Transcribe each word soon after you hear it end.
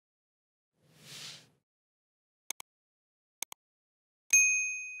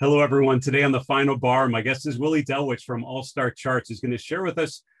Hello, everyone. Today on the final bar, my guest is Willie Delwiche from StockCharts. He's going to share with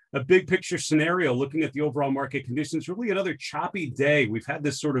us a big picture scenario, looking at the overall market conditions. Really another choppy day. We've had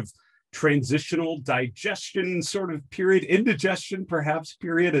this sort of transitional digestion sort of period, indigestion perhaps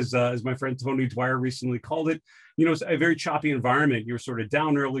period, as my friend Tony Dwyer recently called it. You know, it's a very choppy environment. You were sort of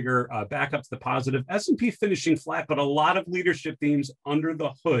down earlier, back up to the positive. S&P finishing flat, but a lot of leadership themes under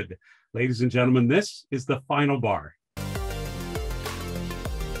the hood. Ladies and gentlemen, this is the final bar.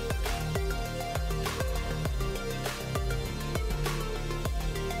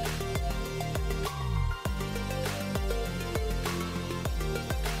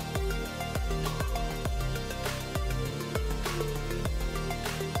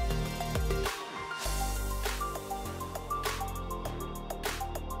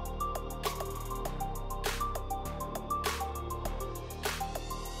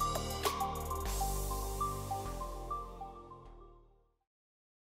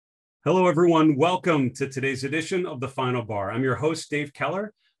 Hello, everyone. Welcome to today's edition of The Final Bar. I'm your host, Dave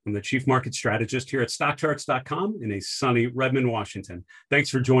Keller. I'm the Chief Market Strategist here at StockCharts.com in a sunny Redmond, Washington. Thanks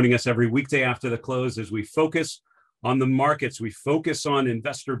for joining us every weekday after the close as we focus on the markets. We focus on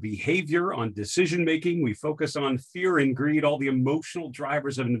investor behavior, on decision-making. We focus on fear and greed, all the emotional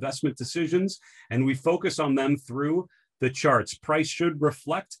drivers of investment decisions, and we focus on them through the charts. Price should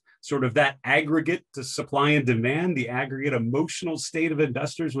reflect sort of that aggregate to supply and demand, the aggregate emotional state of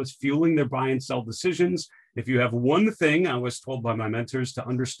investors was fueling their buy and sell decisions. If you have one thing, I was told by my mentors, to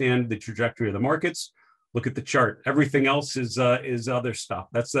understand the trajectory of the markets, look at the chart. Everything else is other stuff.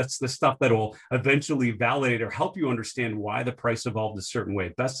 That's the stuff that will eventually validate or help you understand why the price evolved a certain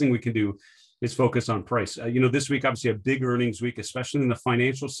way. Best thing we can do is focus on price. This week, obviously a big earnings week, especially in the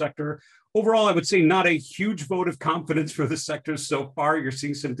financial sector. Overall, I would say not a huge vote of confidence for the sector so far. You're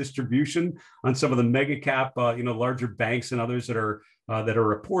seeing some distribution on some of the mega cap, larger banks and others that are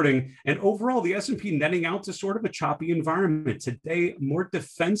reporting. And overall, the S&P netting out to sort of a choppy environment today, more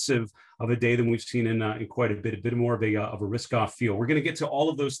defensive of a day than we've seen in quite a bit more of a risk-off feel. We're going to get to all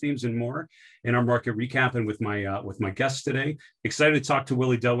of those themes and more in our market recap and with my guests today. Excited to talk to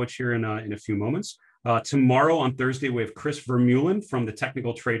Willie Delwiche here in a few moments. Tomorrow on Thursday, we have Chris Vermeulen from the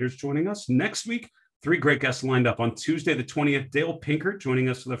Technical Traders joining us. Next week, three great guests lined up. On Tuesday, the 20th, Dale Pinkert joining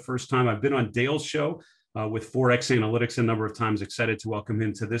us for the first time. I've been on Dale's show with Forex Analytics a number of times. Excited to welcome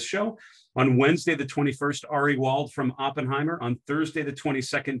him to this show. On Wednesday, the 21st, Ari Wald from Oppenheimer. On Thursday, the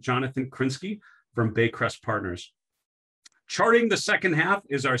 22nd, Jonathan Krinsky from Baycrest Partners. Charting the second half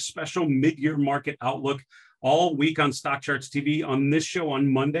is our special mid-year market outlook all week on StockCharts TV. On this show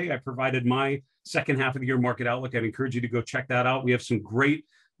on Monday, I provided my second half of the year market outlook. I'd encourage you to go check that out. We have some great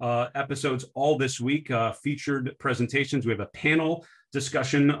episodes all this week, featured presentations. We have a panel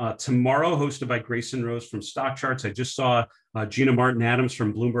discussion tomorrow hosted by Grayson Rose from StockCharts. I just saw Gina Martin Adams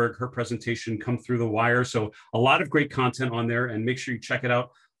from Bloomberg, her presentation come through the wire. So a lot of great content on there, and make sure you check it out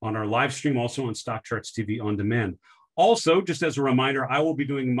on our live stream, also on StockCharts TV on demand. Also, just as a reminder, I will be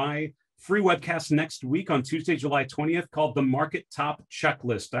doing my free webcast next week on Tuesday, July 20th, called the Market Top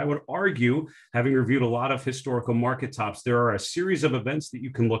Checklist. I would argue, having reviewed a lot of historical market tops, there are a series of events that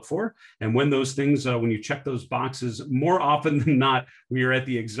you can look for. And when those things, when you check those boxes, more often than not, we are at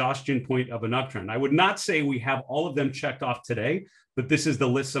the exhaustion point of an uptrend. I would not say we have all of them checked off today, but this is the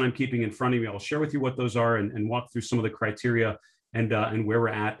list that I'm keeping in front of me. I'll share with you what those are and walk through some of the criteria and where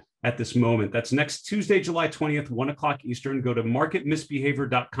we're at this moment. That's next Tuesday, July 20th, 1 o'clock Eastern. Go to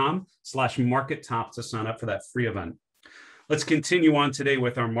marketmisbehavior.com/market top to sign up for that free event. Let's continue on today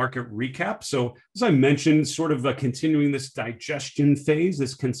with our market recap. So as I mentioned, sort of continuing this digestion phase,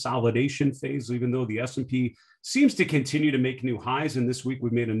 this consolidation phase, even though the S&P seems to continue to make new highs. And this week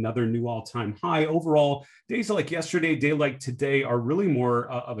we made another new all-time high. Overall, days like yesterday, day like today are really more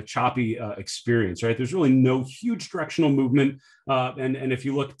of a choppy experience, right? There's really no huge directional movement. And if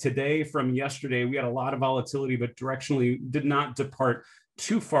you look today from yesterday, we had a lot of volatility, but directionally did not depart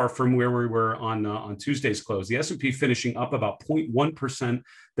too far from where we were on Tuesday's close. The S&P finishing up about 0.1%.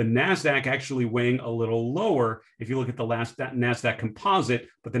 The NASDAQ actually weighing a little lower if you look at the last NASDAQ composite,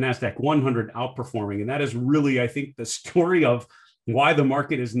 but the NASDAQ 100 outperforming. And that is really, I think, the story of why the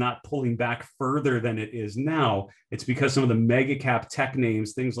market is not pulling back further than it is now. It's because some of the mega cap tech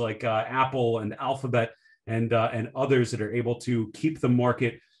names, things like Apple and Alphabet and others that are able to keep the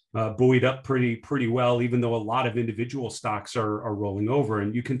market buoyed up pretty well, even though a lot of individual stocks are rolling over.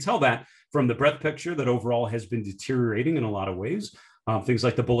 And you can tell that from the breadth picture that overall has been deteriorating in a lot of ways. Things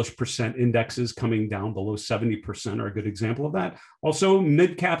like the bullish percent indexes coming down below 70% are a good example of that. Also,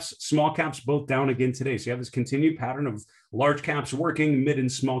 mid caps, small caps, both down again today. So you have this continued pattern of Large caps working, mid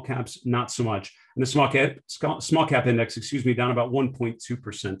and small caps not so much. And the small cap index, down about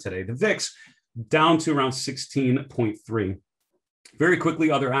 1.2% today. The VIX down to around 16.3. Very quickly,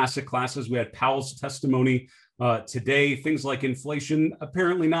 other asset classes. We had Powell's testimony today. Things like inflation,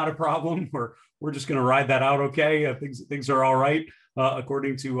 apparently not a problem. We're just going to ride that out. Okay, things are all right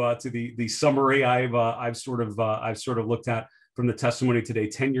according to the summary I've sort of looked at from the testimony today.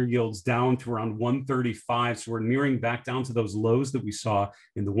 10-year yields down to around 135. So we're nearing back down to those lows that we saw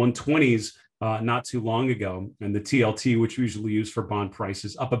in the 120s not too long ago. And the TLT, which we usually use for bond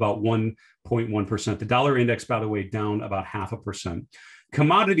prices, up about 1.1%. The dollar index, by the way, down about 0.5%.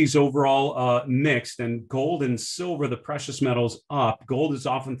 Commodities overall mixed, and gold and silver, the precious metals, up. Gold is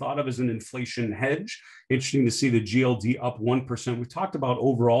often thought of as an inflation hedge. Interesting to see the GLD up 1%. We talked about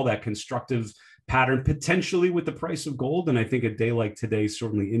overall that constructive pattern potentially with the price of gold, and I think a day like today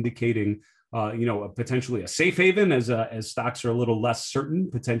certainly indicating potentially a safe haven as stocks are a little less certain.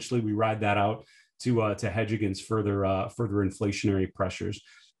 Potentially we ride that out to hedge against further inflationary pressures.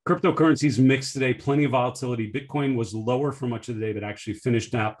 Cryptocurrencies mixed today, plenty of volatility. Bitcoin was lower for much of the day, but actually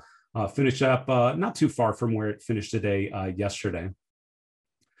finished up not too far from where it finished today yesterday.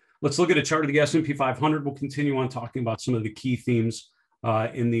 Let's look at a chart of the S&P 500. We'll continue on talking about some of the key themes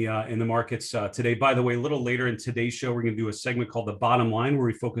in the markets today. By the way, a little later in today's show, we're going to do a segment called The Bottom Line, where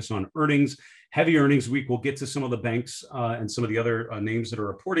we focus on earnings. Heavy earnings week. We'll get to some of the banks and some of the other names that are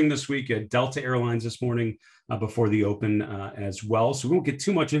reporting this week. Delta Airlines this morning before the open as well. So we won't get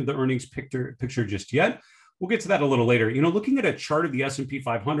too much into the earnings picture just yet. We'll get to that a little later. Looking at a chart of the S&P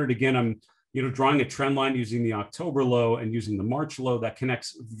 500, again, I'm drawing a trend line using the October low and using the March low. That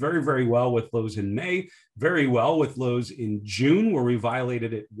connects very, very well with lows in May, very well with lows in June, where we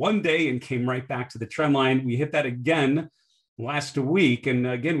violated it one day and came right back to the trend line. We hit that again last week. And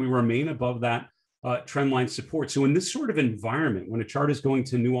again, we remain above that trend line support. So in this sort of environment, when a chart is going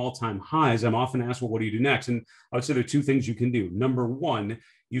to new all-time highs, I'm often asked, well, what do you do next? And I would say there are two things you can do. Number one,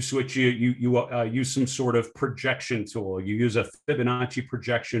 you use some sort of projection tool. You use a Fibonacci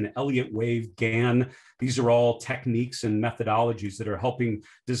projection, Elliott wave, Gann. These are all techniques and methodologies that are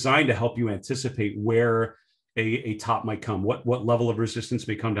designed to help you anticipate where a top might come, what level of resistance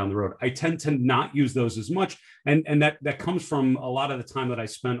may come down the road. I tend to not use those as much. And that comes from a lot of the time that I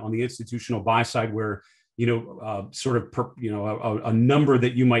spent on the institutional buy side, where a number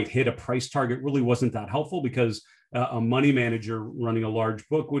that you might hit, a price target, really wasn't that helpful, because a money manager running a large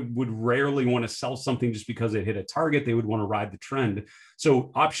book would rarely want to sell something just because it hit a target. They would want to ride the trend.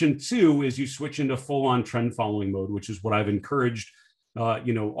 So option two is you switch into full-on trend following mode, which is what I've encouraged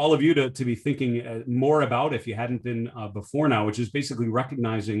all of you to be thinking more about, if you hadn't been before now, which is basically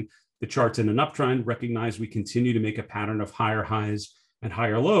recognizing the chart's in an uptrend, recognize we continue to make a pattern of higher highs and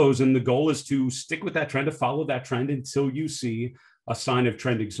higher lows. And the goal is to stick with that trend, to follow that trend until you see a sign of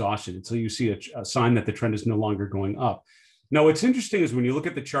trend exhaustion, until you see a sign that the trend is no longer going up. Now, what's interesting is when you look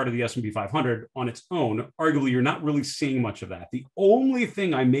at the chart of the S&P 500 on its own, arguably, you're not really seeing much of that. The only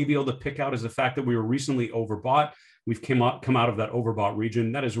thing I may be able to pick out is the fact that we were recently overbought. We've come out of that overbought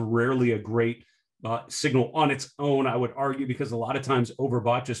region. That is rarely a great signal on its own, I would argue, because a lot of times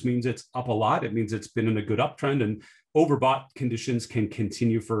overbought just means it's up a lot. It means it's been in a good uptrend, and overbought conditions can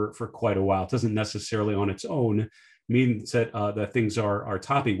continue for quite a while. It doesn't necessarily on its own means that things are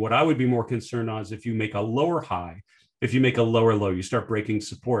toppy. What I would be more concerned on is if you make a lower high, if you make a lower low, you start breaking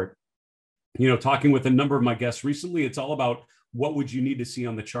support. Talking with a number of my guests recently, it's all about what would you need to see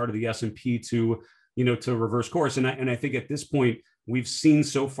on the chart of the S&P to reverse course. And I think at this point, we've seen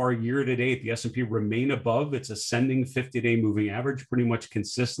so far year to date, the S&P remain above its ascending 50-day moving average pretty much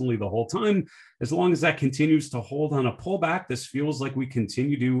consistently the whole time. As long as that continues to hold on a pullback, this feels like we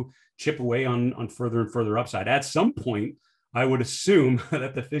continue to chip away on further and further upside. At some point, I would assume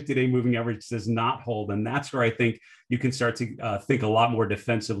that the 50-day moving average does not hold. And that's where I think you can start to think a lot more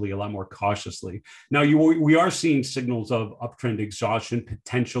defensively, a lot more cautiously. Now, we are seeing signals of uptrend exhaustion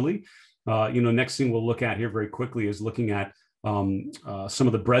potentially. Next thing we'll look at here very quickly is looking at some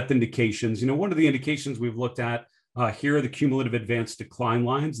of the breadth indications. One of the indications we've looked at here are the cumulative advanced decline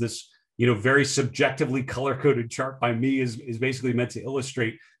lines. This, very subjectively color-coded chart by me is basically meant to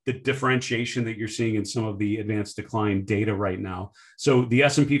illustrate the differentiation that you're seeing in some of the advanced decline data right now. So the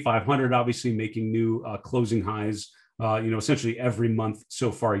S&P 500 obviously making new closing highs, essentially every month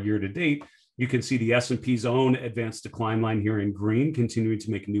so far year to date. You can see the S&P's own advanced decline line here in green, continuing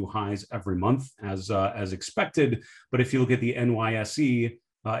to make new highs every month as expected. But if you look at the NYSE,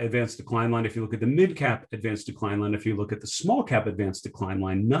 advanced decline line, if you look at the mid-cap advanced decline line, if you look at the small-cap advanced decline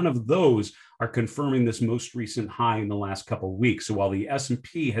line, none of those are confirming this most recent high in the last couple of weeks. So while the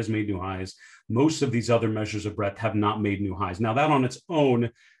S&P has made new highs, most of these other measures of breadth have not made new highs. Now, that on its own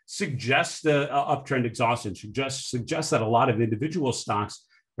suggests the uptrend exhaustion, suggests that a lot of individual stocks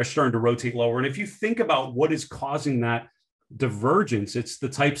are starting to rotate lower. And if you think about what is causing that divergence, it's the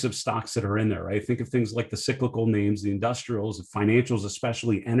types of stocks that are in there, right? Think of things like the cyclical names, the industrials, the financials,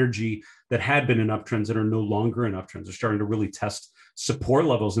 especially energy, that had been in uptrends that are no longer in uptrends. They're starting to really test support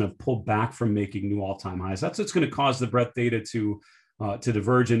levels and have pulled back from making new all-time highs. That's what's going to cause the breadth data to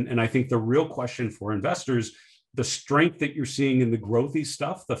diverge. And I think the real question for investors, the strength that you're seeing in the growthy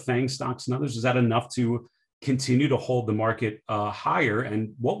stuff, the FANG stocks and others, is that enough to continue to hold the market higher?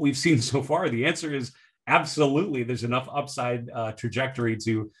 And what we've seen so far, the answer is absolutely. There's enough upside trajectory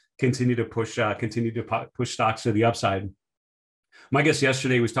to continue to push stocks to the upside. My guest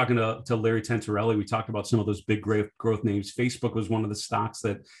yesterday was talking to Larry Tentarelli. We talked about some of those big growth names. Facebook was one of the stocks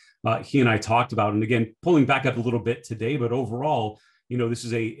that he and I talked about. And again, pulling back up a little bit today, but overall, this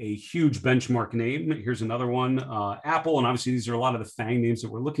is a huge benchmark name. Here's another one, Apple. And obviously, these are a lot of the FANG names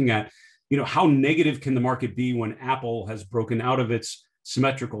that we're looking at. How negative can the market be when Apple has broken out of its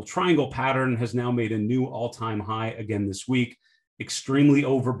symmetrical triangle pattern, has now made a new all-time high again this week? Extremely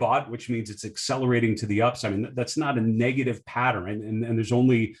overbought, which means it's accelerating to the upside. I mean, that's not a negative pattern. And there's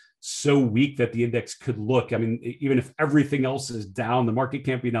only so weak that the index could look. I mean, even if everything else is down, the market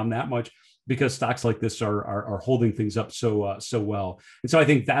can't be down that much because stocks like this are holding things up so well. And so I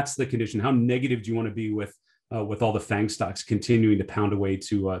think that's the condition. How negative do you want to be with all the FANG stocks continuing to pound away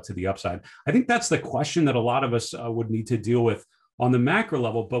to the upside? I think that's the question that a lot of us would need to deal with on the macro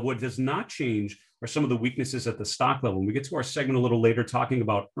level. But what does not change are some of the weaknesses at the stock level. When we get to our segment a little later talking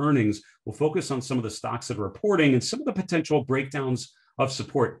about earnings, we'll focus on some of the stocks that are reporting and some of the potential breakdowns of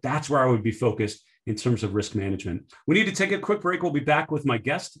support. That's where I would be focused in terms of risk management. We need to take a quick break. We'll be back with my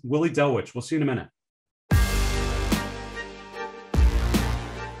guest, Willie Delwiche. We'll see you in a minute.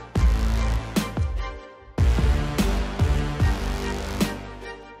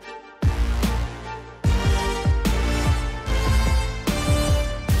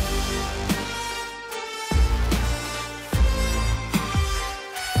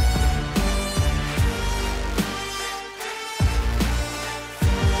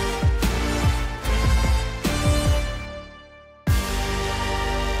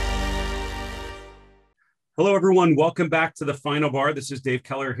 Hello, everyone. Welcome back to the Final Bar. This is Dave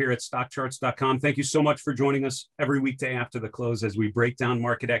Keller here at StockCharts.com. Thank you so much for joining us every weekday after the close as we break down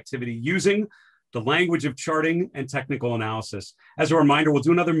market activity using the language of charting and technical analysis. As a reminder, we'll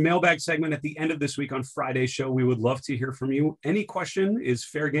do another mailbag segment at the end of this week on Friday's show. We would love to hear from you. Any question is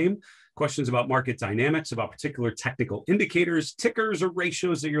fair game. Questions about market dynamics, about particular technical indicators, tickers, or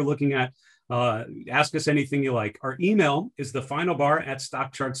ratios that you're looking at. Ask us anything you like. Our email is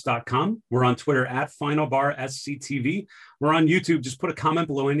thefinalbar@stockcharts.com. We're on Twitter @finalbarsctv. We're on YouTube. Just put a comment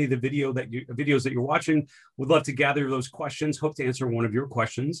below any of the videos that you're watching. We'd love to gather those questions. Hope to answer one of your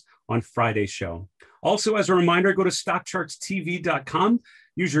questions on Friday's show. Also, as a reminder, go to stockchartstv.com.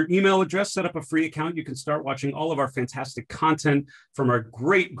 Use your email address, set up a free account. You can start watching all of our fantastic content from our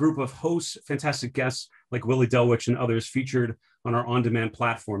great group of hosts, fantastic guests like Willie Delwiche and others featured on our on-demand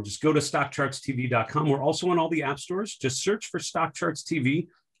platform. Just go to stockchartstv.com. We're also on all the app stores. Just search for StockCharts TV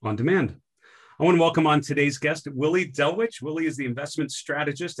on demand. I want to welcome on today's guest, Willie Delwiche. Willie is the investment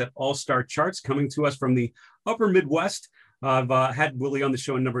strategist at All Star Charts, coming to us from the upper Midwest. I've had Willie on the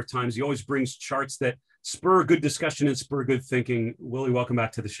show a number of times. He always brings charts that spur good discussion and spur good thinking. Willie, welcome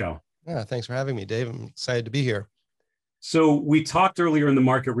back to the show. Yeah, thanks for having me, Dave. I'm excited to be here. So we talked earlier in the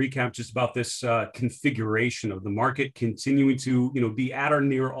market recap just about this configuration of the market continuing to be at or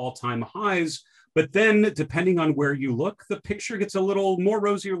near all-time highs. But then depending on where you look, the picture gets a little more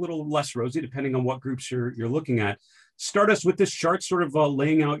rosy or a little less rosy, depending on what groups you're looking at. Start us with this chart, sort of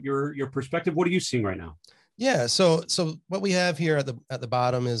laying out your perspective. What are you seeing right now? Yeah, so what we have here at the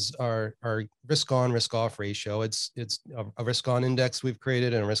bottom is our risk on, risk off ratio. It's a risk on index we've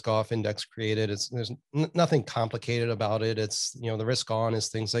created and a risk off index created. There's nothing complicated about it. It's the risk on is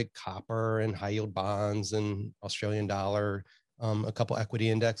things like copper and high yield bonds and Australian dollar, a couple equity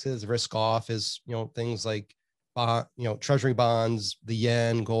indexes. Risk off is things like treasury bonds, the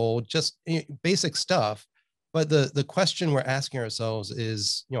yen, gold, just basic stuff. But the question we're asking ourselves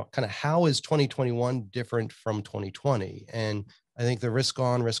is, kind of how is 2021 different from 2020? And I think the risk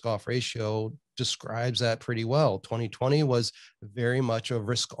on, risk off ratio describes that pretty well. 2020 was very much a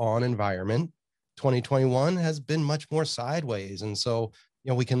risk on environment. 2021 has been much more sideways. And so,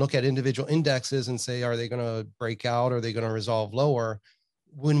 we can look at individual indexes and say, are they going to break out? Are they going to resolve lower?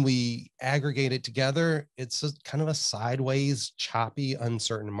 when we aggregate it together, it's kind of a sideways, choppy,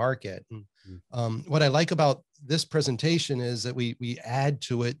 uncertain market. And what I like about this presentation is that we add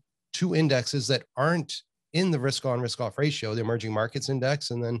to it two indexes that aren't in the risk on, risk off ratio, the emerging markets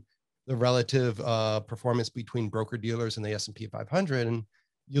index, and then the relative performance between broker dealers and the S&P 500. And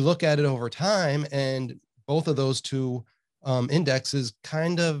you look at it over time, and both of those two indexes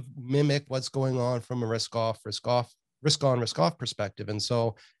kind of mimic what's going on from a risk on, risk off perspective. And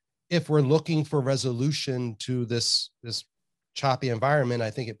so if we're looking for resolution to this choppy environment, I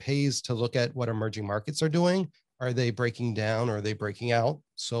think it pays to look at what emerging markets are doing. Are they breaking down or are they breaking out?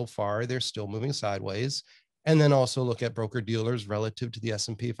 So far, they're still moving sideways. And then also look at broker dealers relative to the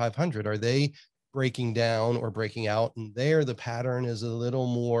S&P 500. Are they breaking down or breaking out? And there, the pattern is a little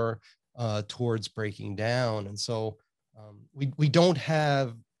more towards breaking down. And so we don't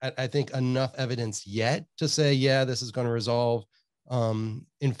have, I think, enough evidence yet to say, yeah, this is going to resolve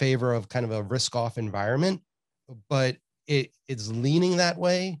in favor of kind of a risk-off environment, but it's leaning that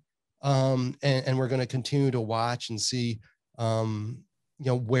way. And we're going to continue to watch and see,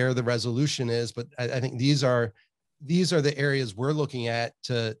 where the resolution is. But I think these are the areas we're looking at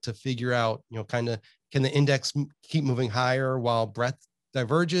to figure out, kind of, can the index keep moving higher while breadth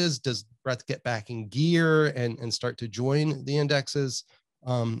diverges? Does breadth get back in gear and start to join the indexes?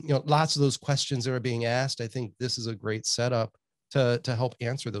 Lots of those questions that are being asked. I think this is a great setup to help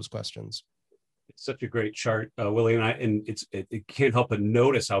answer those questions. It's such a great chart, Willie, and it can't help but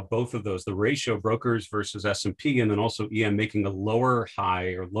notice how both of those, the ratio brokers versus S&P, and then also EM making a lower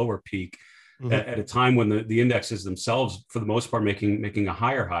high or lower peak at a time when the indexes themselves, for the most part, making a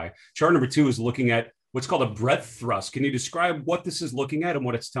higher high. Chart number 2 is looking at what's called a breadth thrust. Can you describe what this is looking at and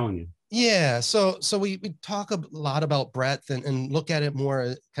what it's telling you? Yeah, so we talk a lot about breadth and look at it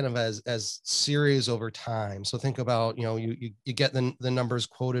more kind of as series over time. So think about, you get the numbers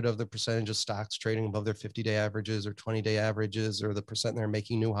quoted of the percentage of stocks trading above their 50-day averages or 20-day averages, or the percent they're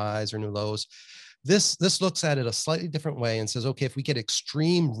making new highs or new lows. This looks at it a slightly different way and says, okay, if we get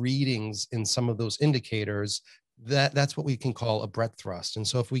extreme readings in some of those indicators, that's what we can call a breadth thrust. And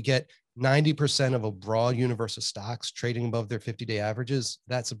so if we get 90% of a broad universe of stocks trading above their 50-day averages,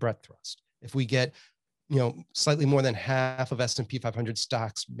 that's a breadth thrust. If we get, slightly more than half of S&P 500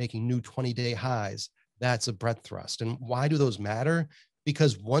 stocks making new 20-day highs, that's a breadth thrust. And why do those matter?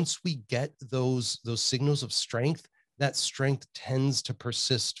 Because once we get those signals of strength, that strength tends to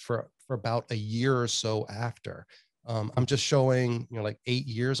persist for about a year or so after. I'm just showing, like 8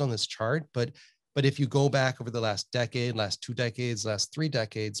 years on this chart, but if you go back over the last decade, last 2 decades, last 3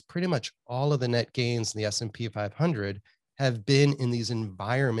 decades, pretty much all of the net gains in the S&P 500 have been in these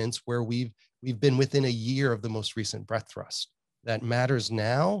environments where we've been within a year of the most recent breadth thrust. That matters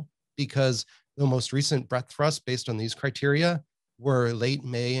now because the most recent breadth thrust based on these criteria were late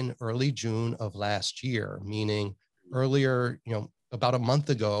May and early June of last year, meaning earlier, about a month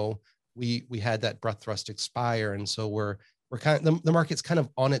ago, we had that breadth thrust expire. And so we're kind of, the market's kind of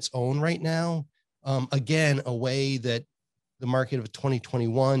on its own right now. Again, a way that the market of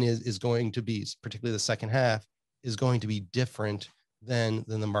 2021 is going to be, particularly the second half, is going to be different than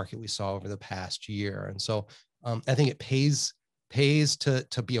the market we saw over the past year. And so I think it pays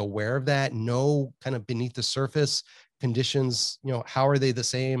to be aware of that, know kind of beneath the surface conditions, how are they the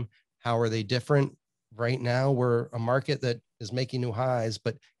same? How are they different? Right now, we're a market that is making new highs,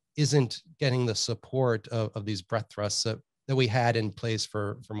 but isn't getting the support of these breadth thrusts that we had in place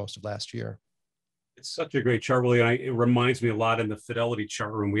for most of last year. It's such a great chart, Willie. And it reminds me a lot in the Fidelity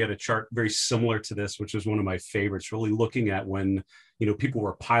chart room. We had a chart very similar to this, which is one of my favorites, really looking at when, people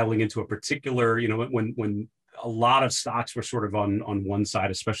were piling into a particular, when a lot of stocks were sort of on one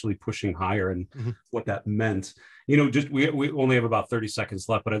side, especially pushing higher, and what that meant. Just we only have about 30 seconds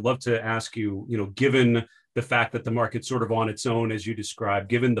left, but I'd love to ask you, given the fact that the market's sort of on its own, as you described,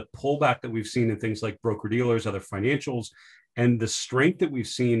 given the pullback that we've seen in things like broker dealers, other financials, and the strength that we've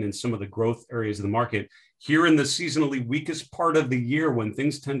seen in some of the growth areas of the market here in the seasonally weakest part of the year when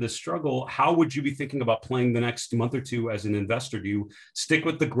things tend to struggle, how would you be thinking about playing the next month or two as an investor? Do you stick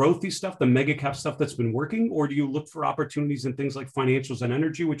with the growthy stuff, the mega cap stuff that's been working, or do you look for opportunities in things like financials and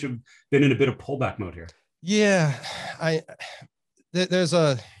energy, which have been in a bit of pullback mode here? Yeah, I'm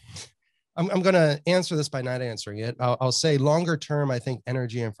going to answer this by not answering it. I'll say longer term, I think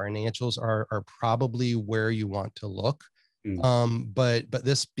energy and financials are probably where you want to look. But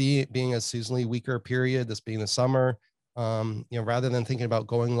this being a seasonally weaker period, this being the summer, rather than thinking about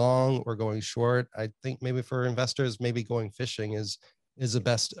going long or going short, I think maybe for investors, maybe going fishing is the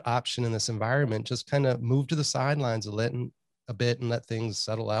best option in this environment. Just kind of move to the sidelines a bit and let things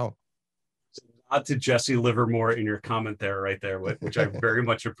settle out. To Jesse Livermore in your comment there, right there, which I very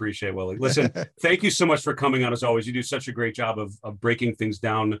much appreciate, Willie. Listen, thank you so much for coming on as always. You do such a great job of breaking things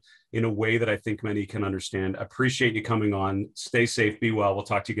down in a way that I think many can understand. Appreciate you coming on. Stay safe, be well. We'll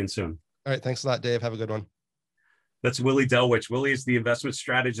talk to you again soon. All right. Thanks a lot, Dave. Have a good one. That's Willie Delwiche. Willie is the investment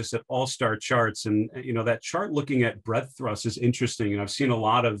strategist at StockCharts. And, that chart looking at breadth thrust is interesting. And I've seen a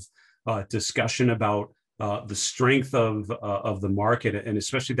lot of discussion about the strength of the market, and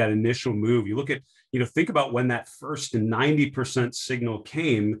especially that initial move. You look at, think about when that first 90% signal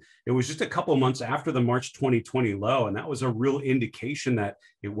came. It was just a couple of months after the March 2020 low. And that was a real indication that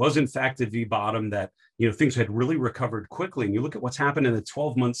it was, in fact, a V bottom, that, things had really recovered quickly. And you look at what's happened in the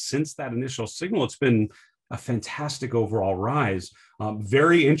 12 months since that initial signal, it's been a fantastic overall rise.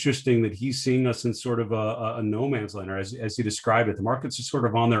 Very interesting that he's seeing us in sort of a no man's land, or as he described it. The markets are sort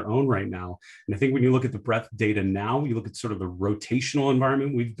of on their own right now. And I think when you look at the breadth data now, you look at sort of the rotational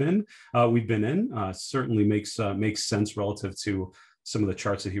environment we've been in, certainly makes sense relative to some of the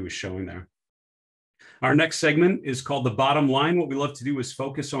charts that he was showing there. Our next segment is called The Bottom Line. What we love to do is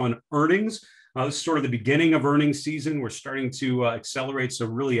focus on earnings. This is sort of the beginning of earnings season. We're starting to accelerate. So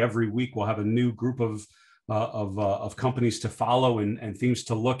really every week we'll have a new group of companies to follow and themes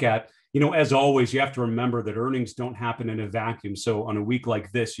to look at. As always, you have to remember that earnings don't happen in a vacuum. So on a week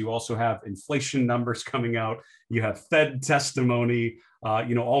like this, you also have inflation numbers coming out. You have Fed testimony,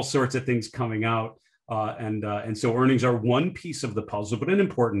 all sorts of things coming out. And so earnings are one piece of the puzzle, but an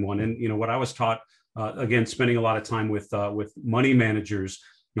important one. And, what I was taught, again, spending a lot of time with money managers,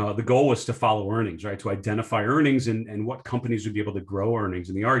 the goal was to follow earnings, right? To identify earnings and what companies would be able to grow earnings.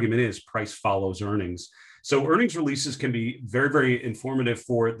 And the argument is price follows earnings. So earnings releases can be very, very informative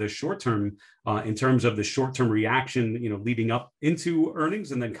for the short term in terms of the short-term reaction, leading up into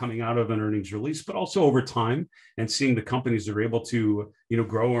earnings and then coming out of an earnings release, but also over time and seeing the companies that are able to,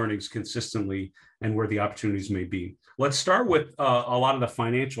 grow earnings consistently and where the opportunities may be. Let's start with a lot of the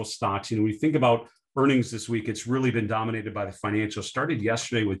financial stocks. When you think about earnings this week, it's really been dominated by the financials. Started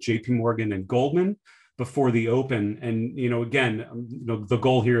yesterday with JP Morgan and Goldman before the open. And, again, the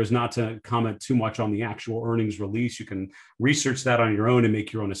goal here is not to comment too much on the actual earnings release. You can research that on your own and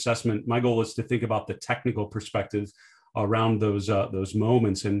make your own assessment. My goal is to think about the technical perspective around those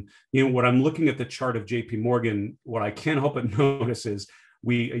moments. And, what I'm looking at the chart of JP Morgan, what I can't help but notice is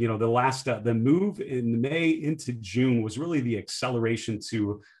the move in May into June was really the acceleration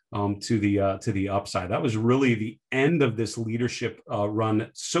to the upside. That was really the end of this leadership run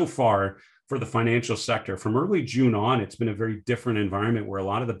so far for the financial sector. From early June on, it's been a very different environment where a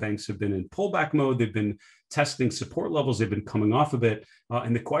lot of the banks have been in pullback mode. They've been testing support levels. They've been coming off of it.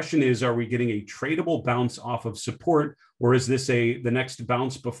 And the question is, are we getting a tradable bounce off of support, or is this the next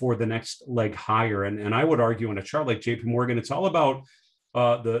bounce before the next leg higher? And I would argue on a chart like JP Morgan, it's all about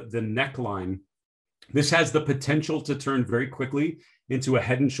the neckline. This has the potential to turn very quickly into a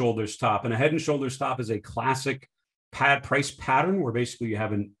head and shoulders top. And a head and shoulders top is a classic price pattern where basically you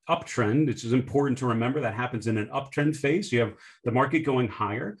have an uptrend. It's important to remember that happens in an uptrend phase. You have the market going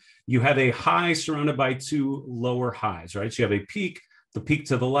higher. You have a high surrounded by two lower highs, right? So you have a peak. The peak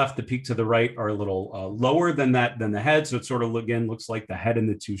to the left, the peak to the right are a little lower than the head. So it sort of, again, looks like the head and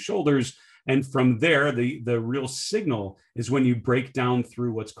the two shoulders. And from there, the real signal is when you break down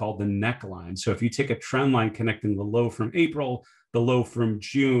through what's called the neckline. So if you take a trend line connecting the low from April, the low from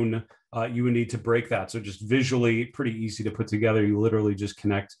June, you would need to break that. So just visually, pretty easy to put together. You literally just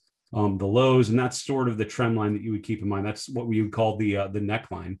connect the lows, and that's sort of the trend line that you would keep in mind. That's what we would call the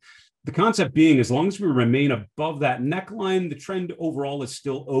neckline. The concept being, as long as we remain above that neckline, the trend overall is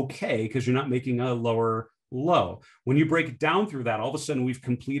still okay because you're not making a lower low. When you break it down through that, all of a sudden we've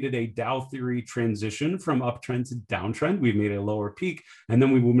completed a Dow theory transition from uptrend to downtrend. We've made a lower peak, and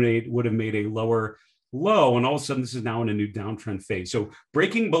then we would have made a lower low, and all of a sudden this is now in a new downtrend phase. So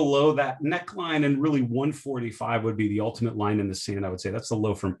breaking below that neckline, and really 145 would be the ultimate line in the sand. I would say that's the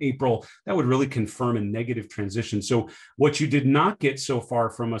low from April. That would really confirm a negative transition. So what you did not get so far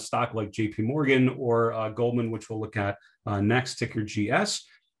from a stock like JP Morgan or Goldman, which we'll look at next, ticker GS,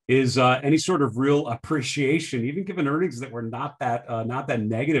 is any sort of real appreciation, even given earnings that were not that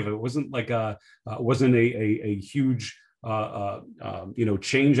negative. It wasn't like a huge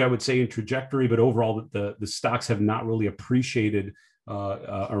change, I would say, in trajectory, but overall the stocks have not really appreciated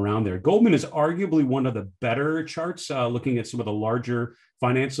around there. Goldman is arguably one of the better charts, looking at some of the larger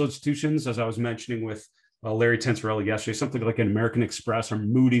financial institutions, as I was mentioning with Larry Tensorelli yesterday, something like an American Express or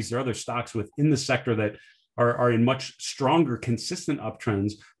Moody's. There are other stocks within the sector that are in much stronger, consistent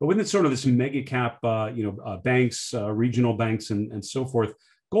uptrends, but within sort of this mega cap, banks, regional banks, and so forth.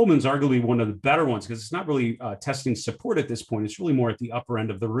 Goldman's arguably one of the better ones because it's not really testing support at this point. It's really more at the upper end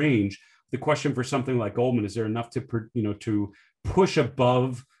of the range. the question for something like Goldman, is there enough to push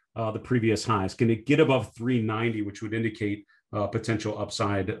above the previous highs? Can it get above 390, which would indicate potential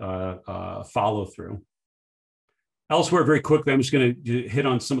upside follow through? Elsewhere, very quickly, I'm just going to hit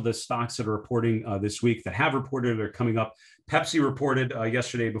on some of the stocks that are reporting this week, that have reported or are coming up. Pepsi reported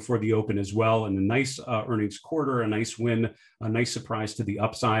yesterday before the open as well, and a nice earnings quarter, a nice win, a nice surprise to the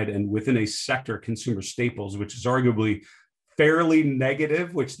upside. And within a sector, consumer staples, which is arguably fairly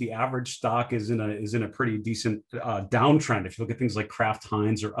negative, which the average stock is in a pretty decent downtrend. If you look at things like Kraft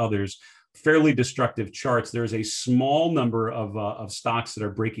Heinz or others, fairly destructive charts. There's a small number of stocks that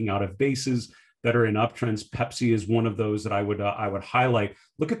are breaking out of bases, that are in uptrends. Pepsi is one of those that I would highlight.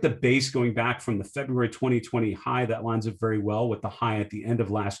 Look at the base going back from the February 2020 high. That lines up very well with the high at the end of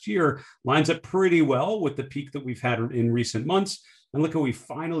last year. Lines up pretty well with the peak that we've had in recent months. And look how we've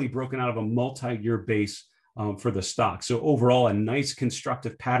finally broken out of a multi-year base for the stock. So overall, a nice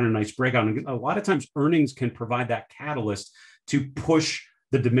constructive pattern, a nice breakout. And a lot of times earnings can provide that catalyst to push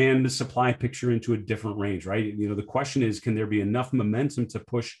the demand to supply picture into a different range, right? The question is, can there be enough momentum to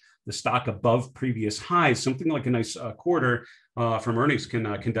push the stock above previous highs? Something like a nice quarter from earnings can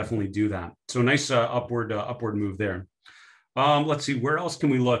definitely do that. So nice upward move there. Let's see, where else can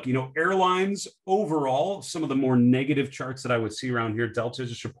we look? Airlines overall, some of the more negative charts that I would see around here. Delta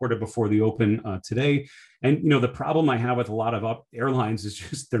just reported before the open today. And, the problem I have with a lot of airlines is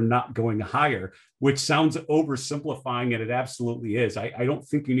just they're not going higher, which sounds oversimplifying, and it absolutely is. I don't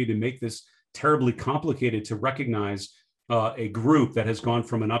think you need to make this terribly complicated to recognize a group that has gone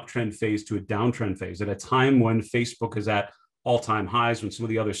from an uptrend phase to a downtrend phase at a time when Facebook is at all-time highs, when some of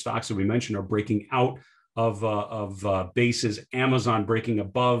the other stocks that we mentioned are breaking out of bases, Amazon breaking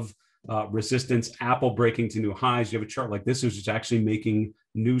above resistance, Apple breaking to new highs. You have a chart like this, which is actually making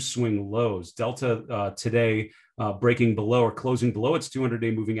new swing lows. Delta today breaking below or closing below its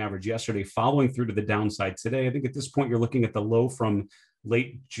 200-day moving average yesterday, following through to the downside today. I think at this point, you're looking at the low from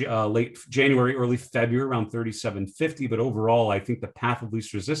late January, early February, around 37.50. But overall, I think the path of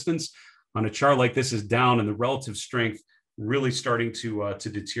least resistance on a chart like this is down, and the relative strength really starting to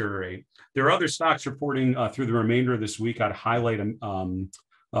deteriorate. There are other stocks reporting through the remainder of this week. I'd highlight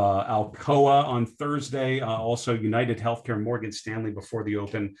Alcoa on Thursday, also United Healthcare, Morgan Stanley before the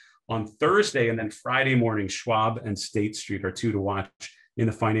open on Thursday, and then Friday morning, Schwab and State Street are two to watch in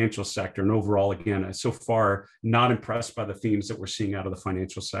the financial sector. And overall, again, so far, not impressed by the themes that we're seeing out of the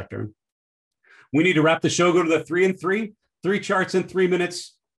financial sector. We need to wrap the show. Go to the 3 and 3, 3 charts in 3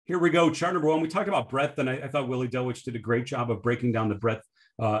 minutes. Here we go. Chart number 1. We talked about breadth, and I thought Willie Delwiche did a great job of breaking down the breadth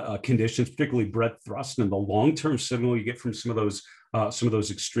conditions, particularly breadth thrust and the long-term signal you get from some of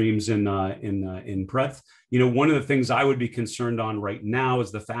those extremes in breadth. One of the things I would be concerned on right now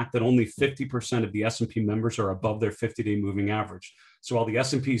is the fact that only 50% of the S&P members are above their 50-day moving average. So while the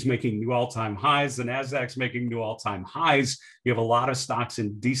S&P is making new all-time highs, the Nasdaq's making new all-time highs, you have a lot of stocks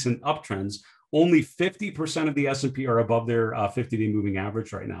in decent uptrends. Only 50% of the S&P are above their 50-day moving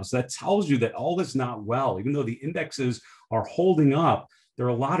average right now. So that tells you that all is not well. Even though the indexes are holding up, there are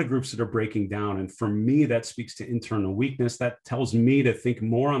a lot of groups that are breaking down. And for me, that speaks to internal weakness. That tells me to think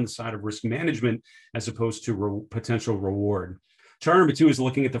more on the side of risk management as opposed to potential reward. Chart number 2 is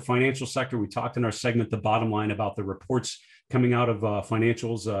looking at the financial sector. We talked in our segment, The Bottom Line, about the reports coming out of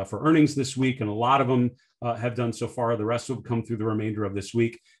financials for earnings this week, and a lot of them have done so far. The rest will come through the remainder of this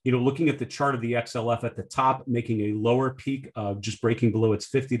week. Looking at the chart of the XLF at the top, making a lower peak, just breaking below its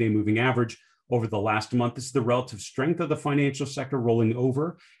 50-day moving average over the last month. This is the relative strength of the financial sector rolling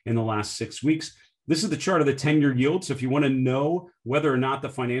over in the last 6 weeks. This is the chart of the 10-year yield. So if you want to know whether or not the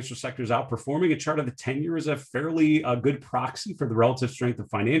financial sector is outperforming, a chart of the 10-year is a fairly good proxy for the relative strength of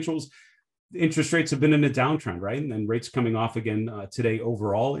financials. Interest rates have been in a downtrend, right? And then rates coming off again today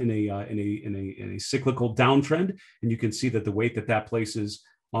overall in a cyclical downtrend. And you can see that the weight that places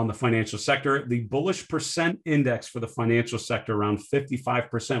on the financial sector, the bullish percent index for the financial sector around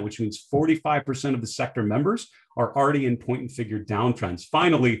 55%, which means 45% of the sector members are already in point and figure downtrends.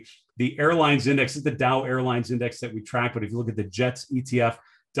 Finally, the airlines index is the Dow Airlines Index that we track. But if you look at the Jets ETF,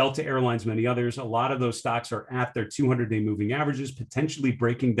 Delta Airlines, many others, a lot of those stocks are at their 200-day moving averages, potentially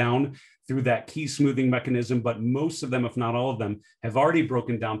breaking down through that key smoothing mechanism. But most of them, if not all of them, have already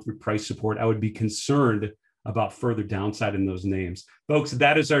broken down through price support. I would be concerned about further downside in those names. Folks,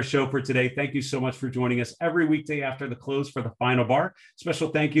 that is our show for today. Thank you so much for joining us every weekday after the close for the final bar. Special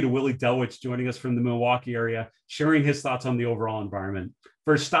thank you to Willie Delwiche joining us from the Milwaukee area, sharing his thoughts on the overall environment.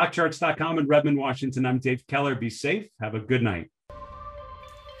 For StockCharts.com in Redmond, Washington, I'm Dave Keller. Be safe. Have a good night.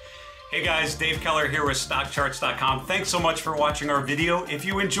 Hey guys, Dave Keller here with StockCharts.com. Thanks so much for watching our video. If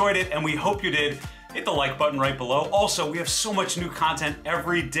you enjoyed it, and we hope you did, hit the like button right below. Also, we have so much new content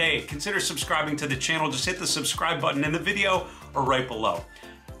every day. Consider subscribing to the channel. Just hit the subscribe button in the video or right below.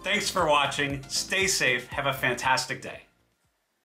 Thanks for watching. Stay safe. Have a fantastic day.